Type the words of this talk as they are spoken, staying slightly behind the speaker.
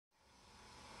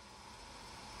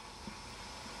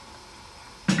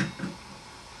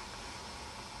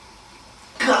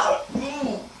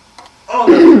Oh,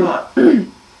 that's not.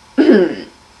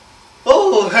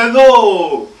 Oh,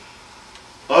 hello!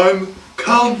 I'm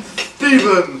Count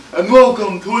Stephen, and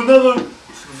welcome to another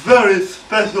very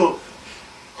special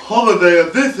holiday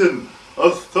edition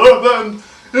of Serpent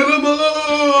in the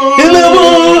Blood! In the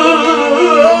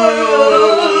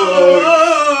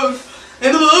Blood!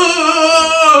 In the Blood!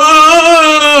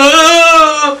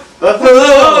 That's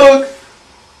enough!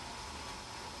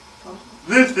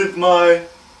 This is my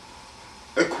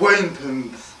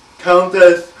acquaintance,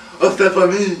 Countess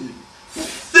Stephanie.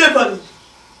 Stephanie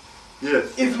Yes.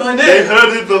 is my They name.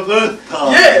 heard it the first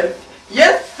time. Yes.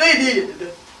 Yes, they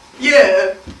did.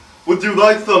 Yeah. Would you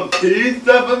like some tea,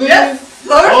 Stephanie? Yes,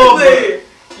 certainly.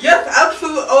 Yes,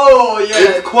 absolutely. Oh,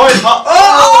 yes. It's quite hot.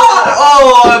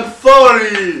 Oh! I'm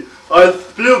sorry. I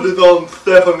spilled it on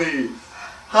Stephanie.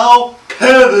 How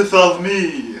careless of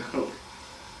me.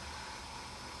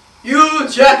 You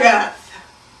jackass.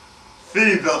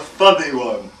 She's a funny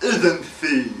one, isn't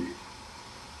she?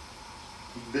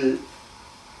 This.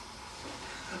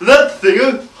 Let's sing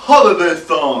a holiday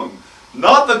song,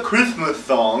 not a Christmas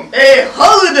song. A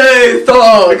holiday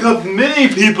song. Because many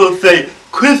people say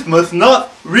Christmas,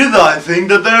 not realizing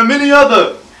that there are many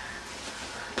other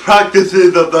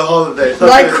practices of the holiday, such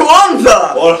Like as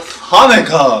Kwanzaa. or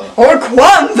Hanukkah. Or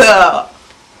Kwanzaa.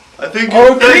 I think Or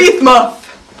you say. Christmas.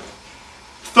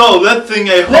 So let's sing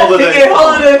a holiday sing a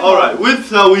holiday song. All right, which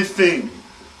shall we sing?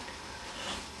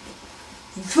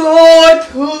 Joy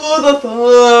to the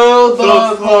soul,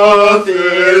 the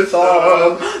party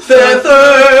song, the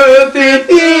thirsty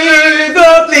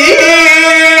the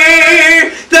thing,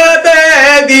 the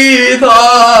baby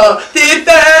song, the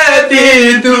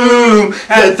daddy doom,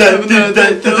 and the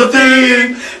thing,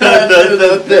 and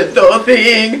the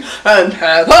thing, and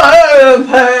heaven,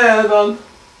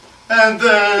 And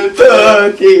then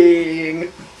the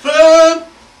king.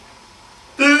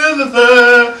 No,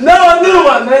 a new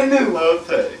one.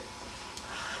 Okay.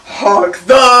 Hark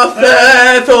the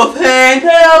settle saint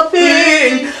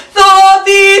helping, the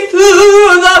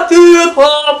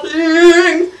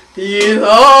popping. These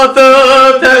are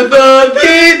the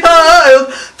details,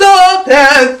 the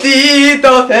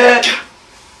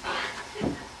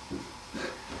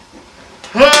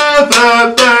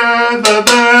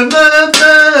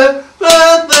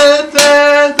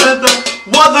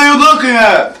What are you looking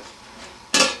at?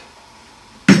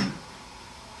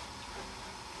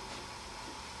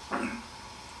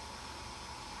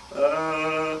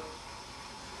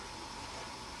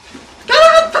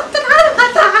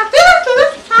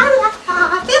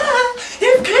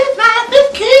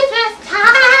 It's Christmas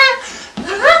time.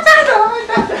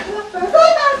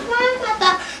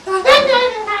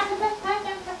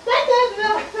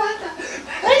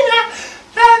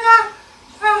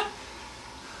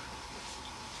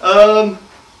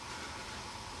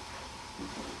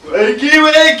 Wakey,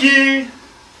 wakey!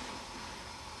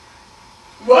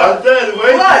 What? I said,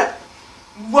 wake.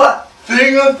 What?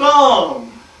 Sing a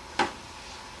song!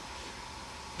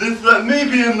 Just let me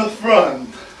be in the front.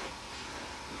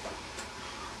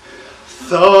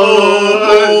 So,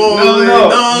 no,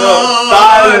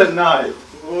 Silent Night.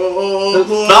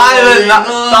 Silent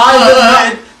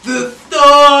Night. The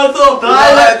stars are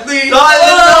brightly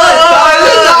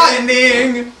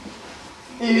shining.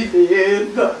 It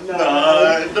is the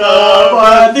night of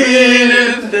our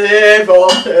dearest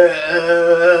devoted.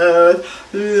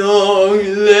 Long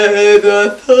live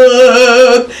the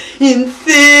third in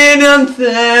sin and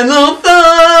xenophone.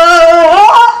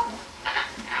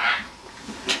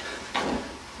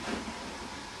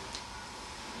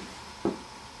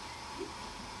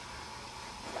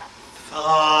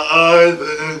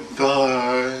 Silent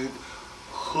night,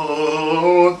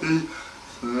 holy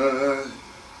night.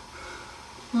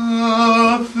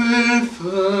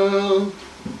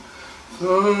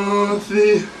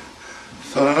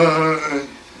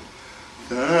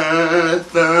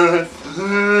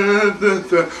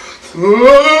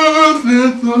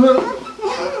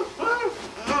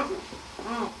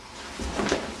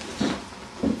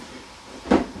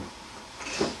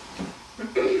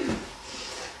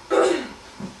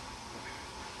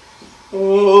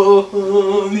 Oh,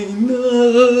 holy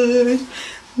night,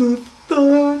 the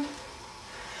stars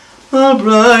are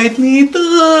brightly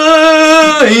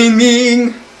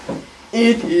shining.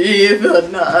 It is the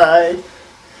night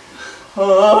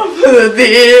of the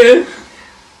dear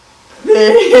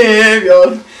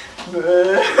Savior's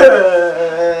birth.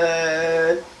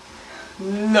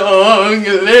 Long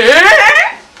live.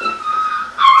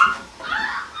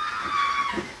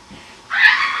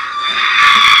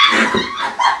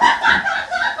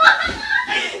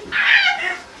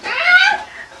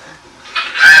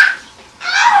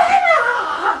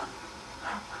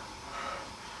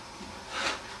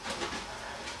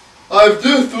 I've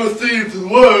just received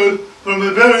word from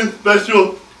a very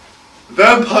special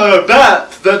vampire bat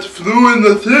that flew in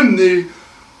the chimney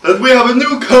that we have a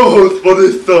new co-host for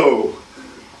this show.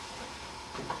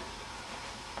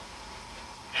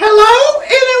 Hello?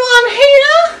 Anyone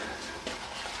here?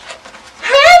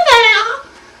 Hey there!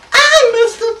 I'm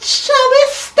Mr. Chubby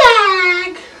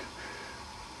Stag.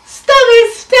 Stubby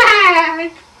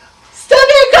Stag.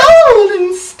 Stubby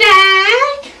Golden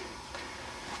Stag.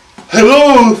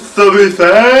 Hello, Stubby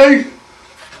Stag.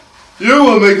 You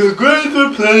will make a great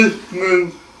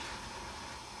replacement.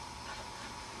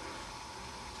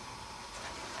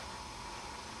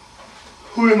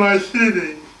 Who am I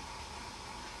kidding?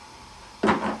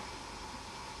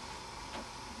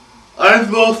 I've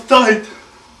lost sight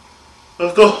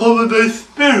of the holiday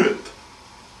spirit.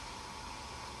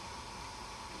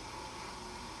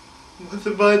 What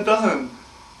have I done?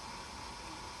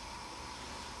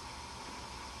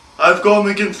 I've gone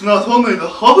against not only the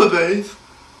holidays,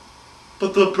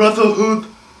 but the brotherhood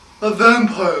of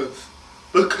vampires,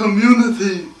 the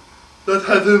community that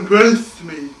has embraced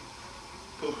me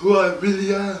for who I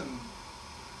really am.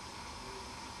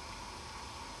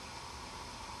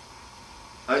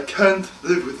 I can't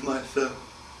live with myself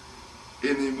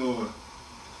anymore.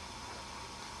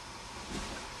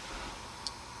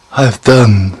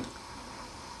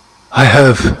 I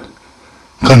have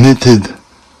committed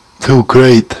too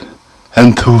great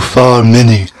and too far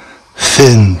many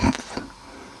sins.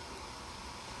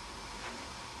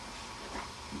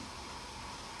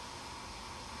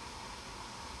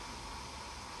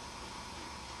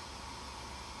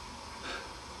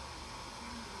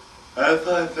 As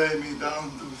I lay me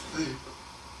down to sleep,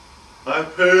 I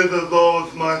pray the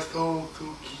Lord my soul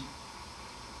to keep.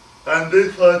 And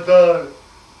if I die,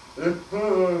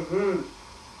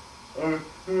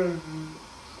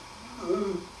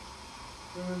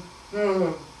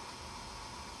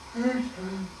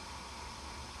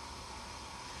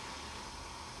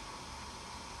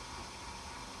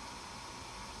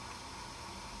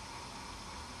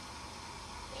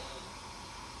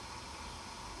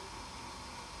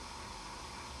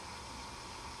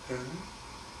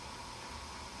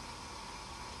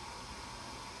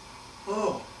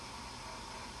 Oh,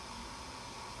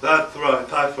 that's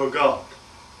right, I forgot.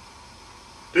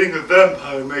 Being a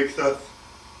vampire makes us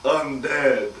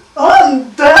undead.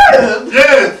 Undead?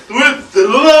 Yes, we're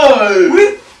still alive!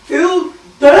 We're still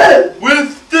dead! We're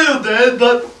still dead,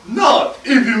 but not,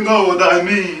 if you know what I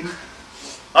mean.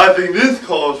 I think this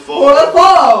calls for a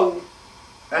song!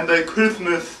 And a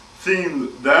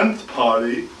Christmas-themed dance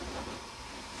party.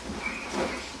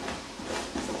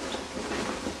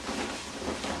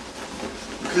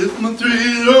 Christmas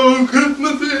tree, oh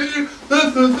Christmas tree,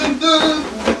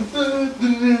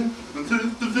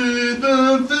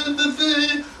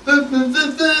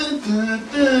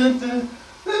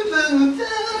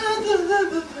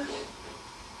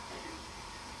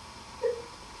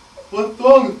 What's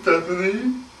wrong,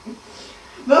 Stephanie?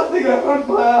 Nothing, I hurt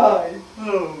my eye.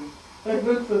 Oh. I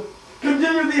hurt the...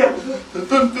 Continue the episode.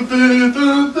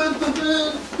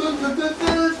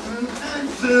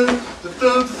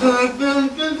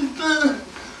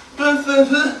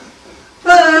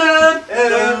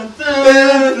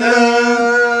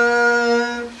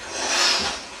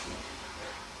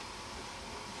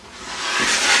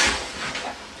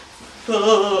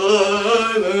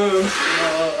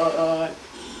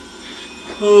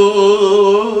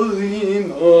 Holy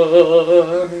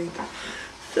night,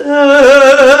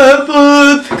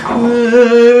 Serpent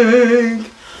quake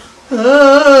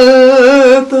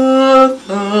at the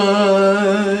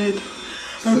sight,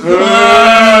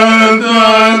 Serpent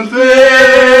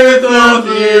with of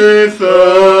his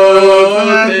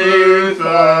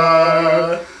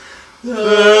inside,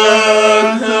 Serpent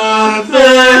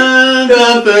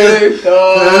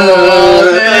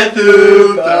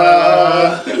to die.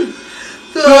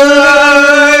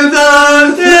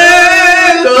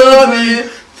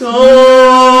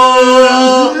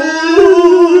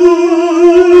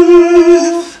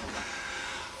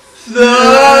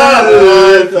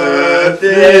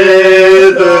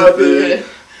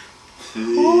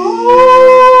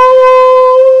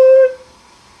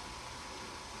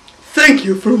 Thank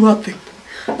you for watching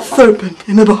Serpent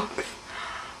in a Box.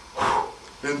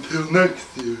 Until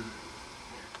next year.